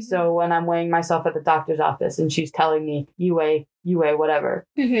myself. So when I'm weighing myself at the doctor's office and she's telling me, you weigh whatever.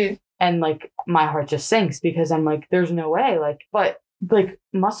 And like my heart just sinks because I'm like, there's no way. But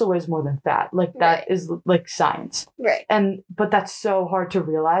muscle weighs more than fat. Like that is like science. Right. But that's so hard to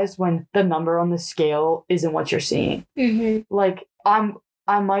realize when the number on the scale isn't what you're seeing. Like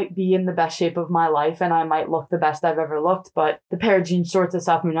I might be in the best shape of my life and I might look the best I've ever looked, but the pair of jean shorts at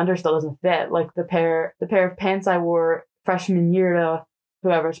sophomore and under still doesn't fit. Like the pair of pants I wore freshman year to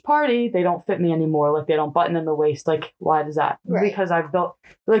whoever's party, they don't fit me anymore. Like they don't button in the waist. Like why does that? Because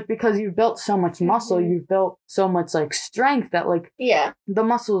because you've built so much muscle, you've built so much like strength that like the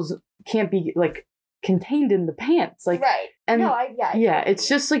muscles can't be like contained in the pants. Like and it's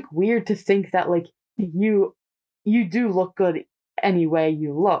just like weird to think that like you do look good any way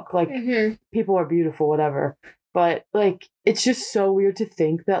you look. Like people are beautiful, whatever. But like it's just so weird to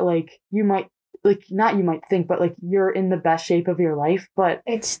think that like you might think, but like you're in the best shape of your life, but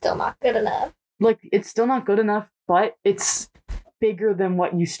it's still not good enough. Like it's still not good enough, but it's bigger than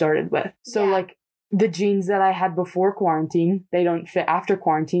what you started with. So like the jeans that I had before quarantine, they don't fit after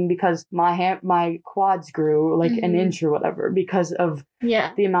quarantine because my quads grew like an inch or whatever because of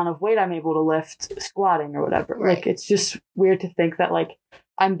the amount of weight I'm able to lift squatting or whatever. Like it's just weird to think that like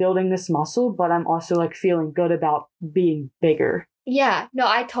I'm building this muscle, but I'm also like feeling good about being bigger. Yeah, no,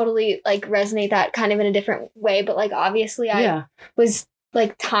 I totally like resonate that kind of in a different way, but like obviously I was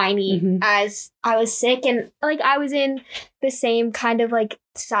like tiny as I was sick, and like I was in the same kind of like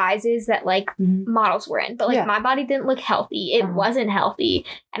sizes that like models were in, but like my body didn't look healthy. It wasn't healthy,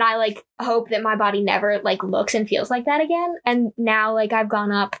 and I like hope that my body never like looks and feels like that again. And now like I've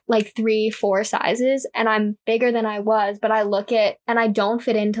gone up like 3-4 sizes and I'm bigger than I was, but I look at and I don't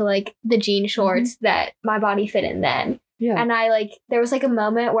fit into like the jean shorts that my body fit in then. Yeah. And I like, there was like a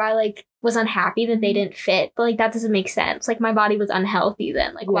moment where I like was unhappy that they didn't fit, but like that doesn't make sense. Like my body was unhealthy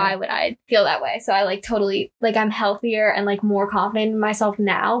then. Like why would I feel that way? So I like totally, like I'm healthier and like more confident in myself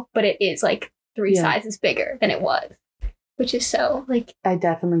now, but it is like 3 sizes bigger than it was. Which is so, like... I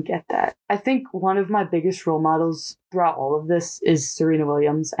definitely get that. I think one of my biggest role models throughout all of this is Serena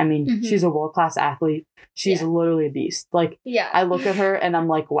Williams. I mean, she's a world-class athlete. She's literally a beast. Like, I look at her and I'm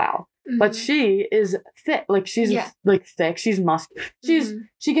like, wow. But she is thick. Like, she's, like, thick. She's muscular.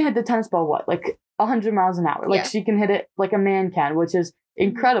 She can hit the tennis ball, what? Like, 100 miles an hour. Like, she can hit it like a man can, which is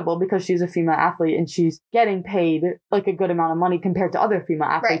incredible because she's a female athlete and she's getting paid, like, a good amount of money compared to other female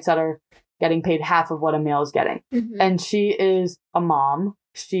athletes that are getting paid half of what a male is getting. And she is a mom.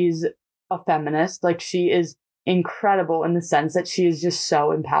 She's a feminist. Like, she is incredible in the sense that she is just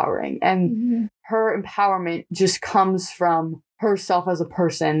so empowering. And her empowerment just comes from herself as a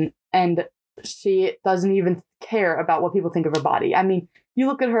person. And she doesn't even care about what people think of her body. I mean, you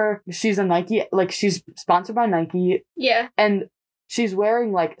look at her, she's a Nike, like, she's sponsored by Nike. Yeah. And she's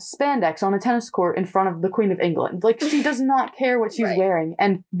wearing, like, spandex on a tennis court in front of the Queen of England. Like, she does not care what she's wearing.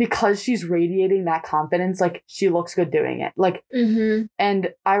 And because she's radiating that confidence, like, she looks good doing it. Like, and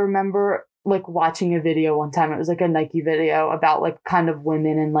I remember, like, watching a video one time. It was, like, a Nike video about, like, kind of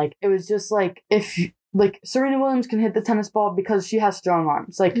women. And, like, it was just, like, like, Serena Williams can hit the tennis ball because she has strong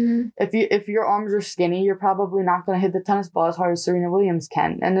arms. Like, if your arms are skinny, you're probably not going to hit the tennis ball as hard as Serena Williams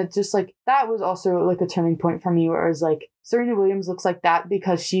can. And it's just, like, that was also, like, a turning point for me where it was, like, Serena Williams looks like that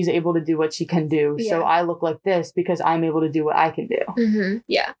because she's able to do what she can do. Yeah. So I look like this because I'm able to do what I can do.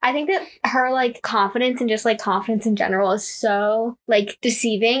 Yeah. I think that her, like, confidence and just, like, confidence in general is so, like,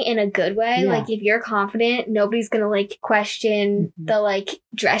 deceiving in a good way. Yeah. Like, if you're confident, nobody's going to, like, question the, like,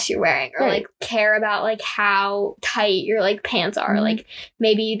 dress you're wearing or, like, care about, like, how tight your, like, pants are. Like,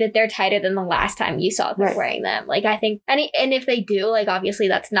 maybe that they're tighter than the last time you saw them wearing them. Like, I think, and if they do, like, obviously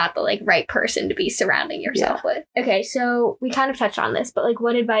that's not the, like, right person to be surrounding yourself with. Okay, so we kind of touched on this, but, like,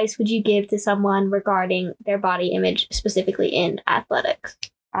 what advice would you give to someone regarding their body image, specifically in athletics?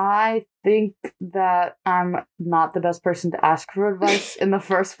 I think that I'm not the best person to ask for advice in the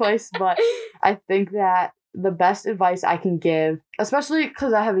first place, but I think that the best advice I can give, especially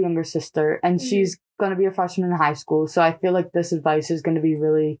because I have a younger sister and she's going to be a freshman in high school. So I feel like this advice is going to be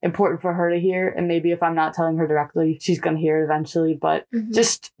really important for her to hear. And maybe if I'm not telling her directly, she's going to hear it eventually. But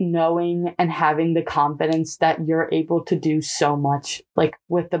just knowing and having the confidence that you're able to do so much, like,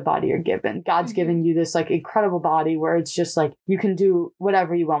 with the body you're given. God's given you this, like, incredible body where it's just like you can do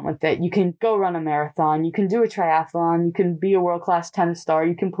whatever you want with it. You can go run a marathon. You can do a triathlon. You can be a world-class tennis star.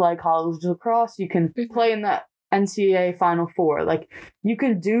 You can play college lacrosse. You can play in the NCAA Final Four. Like, you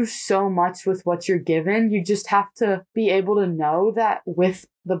can do so much with what you're given. You just have to be able to know that with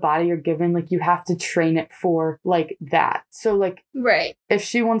the body you're given, like, you have to train it for, like, that. So, like, if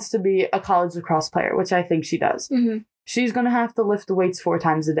she wants to be a college lacrosse player, which I think she does, she's going to have to lift the weights 4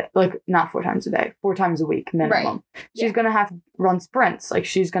 times a day. Like, not 4 times a day, 4 times a week minimum. She's going to have to run sprints. Like,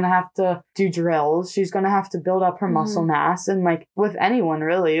 she's going to have to do drills. She's going to have to build up her muscle mass. And, like, with anyone,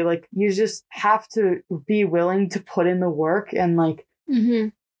 really, like, you just have to be willing to put in the work and, like,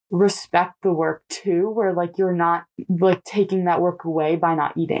 respect the work, too, where, like, you're not, like, taking that work away by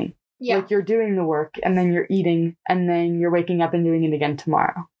not eating. Like, you're doing the work and then you're eating and then you're waking up and doing it again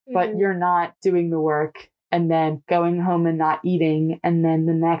tomorrow. But you're not doing the work and then going home and not eating, and then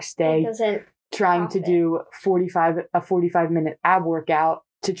the next day trying to do a 45-minute ab workout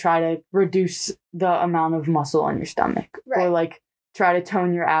to try to reduce the amount of muscle on your stomach. Or, like, try to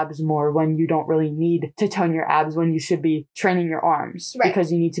tone your abs more when you don't really need to tone your abs, when you should be training your arms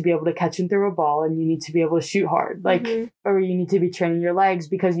because you need to be able to catch and throw a ball and you need to be able to shoot hard. Like, or you need to be training your legs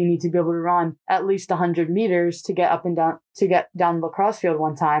because you need to be able to run at least 100 meters to get up and down, to get down the lacrosse field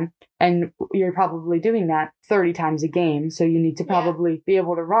one time. And you're probably doing that 30 times a game. So you need to probably be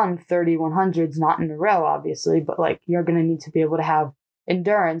able to run 30 100s, not in a row, obviously, but, like, you're going to need to be able to have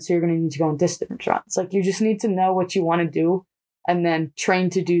endurance. So you're going to need to go on distance runs. Like, you just need to know what you want to do and then train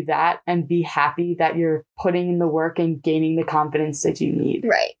to do that and be happy that you're putting in the work and gaining the confidence that you need.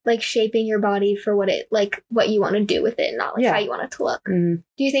 Right. Like, shaping your body for what you want to do with it, not, like, how you want it to look. Do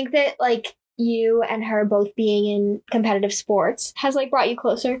you think that, like, you and her both being in competitive sports has, like, brought you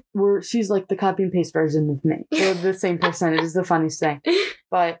closer? She's, like, the copy and paste version of me. They're the same person. It is the funniest thing.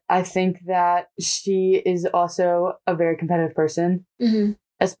 But I think that she is also a very competitive person.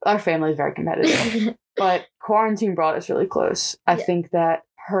 Our family is very competitive. But quarantine brought us really close. I think that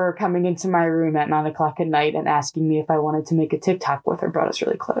her coming into my room at 9:00 at night and asking me if I wanted to make a TikTok with her brought us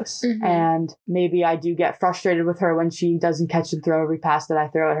really close. And maybe I do get frustrated with her when she doesn't catch and throw every pass that I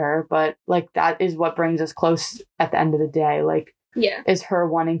throw at her. But like, that is what brings us close at the end of the day. Like, is her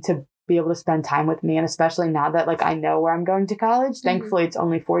wanting to be able to spend time with me. And especially now that like I know where I'm going to college, thankfully it's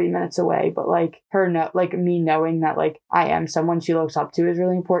only 40 minutes away, but like me knowing that like I am someone she looks up to is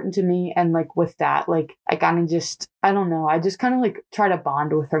really important to me. And like with that, like I kind of just, I don't know, I just kind of like try to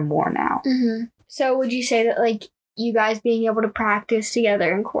bond with her more now. So would you say that like you guys being able to practice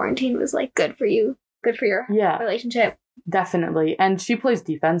together in quarantine was like good for you, good for your relationship? Definitely. And she plays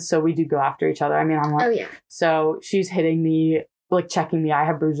defense, so we do go after each other. I mean, I'm like, so she's hitting me, like checking me. I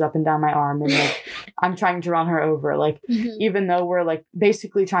have bruises up and down my arm, and like I'm trying to run her over. Like even though we're like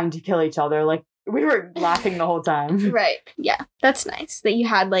basically trying to kill each other, like we were laughing the whole time. Right. Yeah. That's nice that you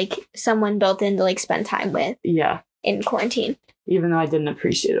had like someone built in to like spend time with. Yeah. In quarantine. Even though I didn't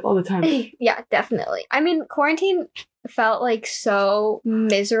appreciate it all the time. Yeah, definitely. I mean, quarantine felt like so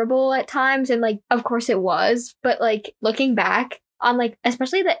miserable at times, and like of course it was, but like looking back on like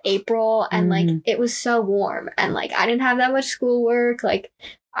especially the April and like it was so warm and like I didn't have that much schoolwork, like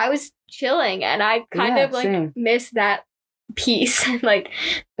I was chilling and I kind of like missed that piece. Like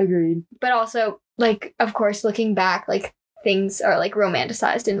agreed. But also like of course looking back, like things are like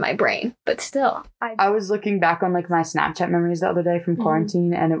romanticized in my brain, but still I was looking back on like my Snapchat memories the other day from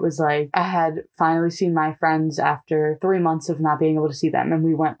quarantine, and it was like I had finally seen my friends after 3 months of not being able to see them, and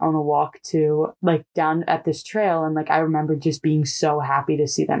we went on a walk to like down at this trail, and like I remember just being so happy to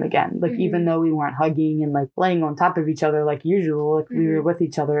see them again, like even though we weren't hugging and like laying on top of each other like usual, like we were with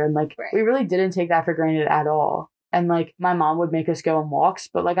each other, and like we really didn't take that for granted at all. And, like, my mom would make us go on walks,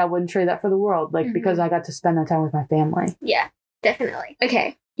 but, like, I wouldn't trade that for the world, like, because I got to spend that time with my family. Yeah, definitely.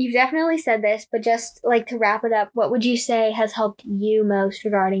 Okay, you've definitely said this, but just, like, to wrap it up, what would you say has helped you most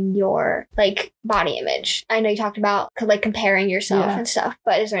regarding your, like, body image? I know you talked about, like, comparing yourself and stuff,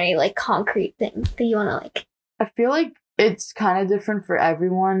 but is there any, like, concrete thing that you want to, like... I feel like it's kind of different for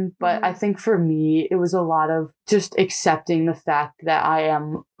everyone, but I think for me, it was a lot of just accepting the fact that I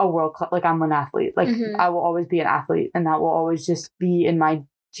am a world class, like I'm an athlete. Like I will always be an athlete, and that will always just be in my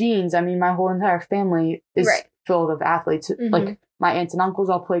genes. I mean, my whole entire family is filled of athletes. Like my aunts and uncles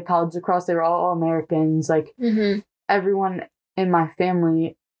all played college lacrosse. They were all Americans. Like everyone in my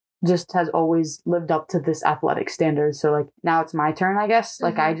family just has always lived up to this athletic standard. So like now it's my turn, I guess.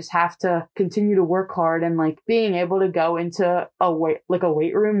 Like I just have to continue to work hard, and like being able to go into a weight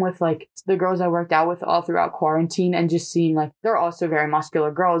room with like the girls I worked out with all throughout quarantine, and just seeing like they're also very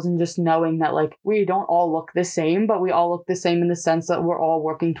muscular girls, and just knowing that like we don't all look the same, but we all look the same in the sense that we're all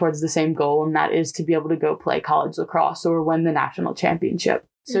working towards the same goal, and that is to be able to go play college lacrosse or win the national championship.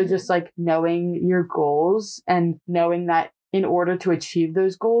 So just like knowing your goals and knowing that in order to achieve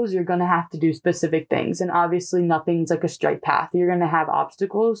those goals, you're going to have to do specific things. And obviously nothing's like a straight path. You're going to have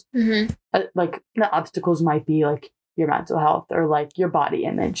obstacles. Like the obstacles might be like your mental health or like your body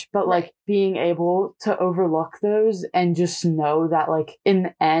image, but like being able to overlook those and just know that like in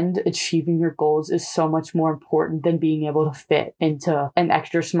the end, achieving your goals is so much more important than being able to fit into an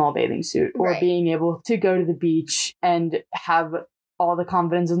extra small bathing suit or being able to go to the beach and have all the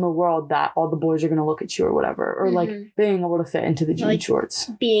confidence in the world that all the boys are going to look at you or whatever, or like being able to fit into the jean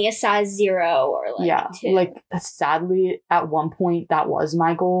shorts, being a size 0 or like 2. Like sadly at one point that was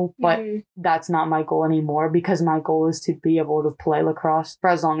my goal, but that's not my goal anymore, because my goal is to be able to play lacrosse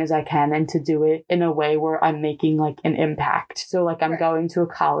for as long as I can and to do it in a way where I'm making like an impact. So like I'm going to a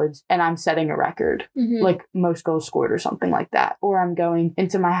college and I'm setting a record, like most goals scored or something like that, or I'm going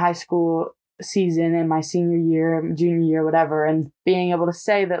into my high school season in my senior year, junior year, whatever, and being able to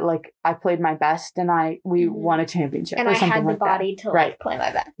say that like I played my best and we won a championship and or I something had the like body that. to like play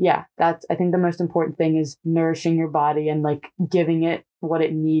my best. Yeah, that's I think the most important thing is nourishing your body and like giving it what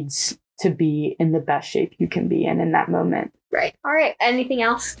it needs to be in the best shape you can be in that moment. Right. All right. Anything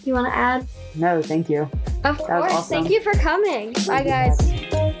else you want to add? No, thank you. Of course. Awesome. Thank you for coming. Bye, guys.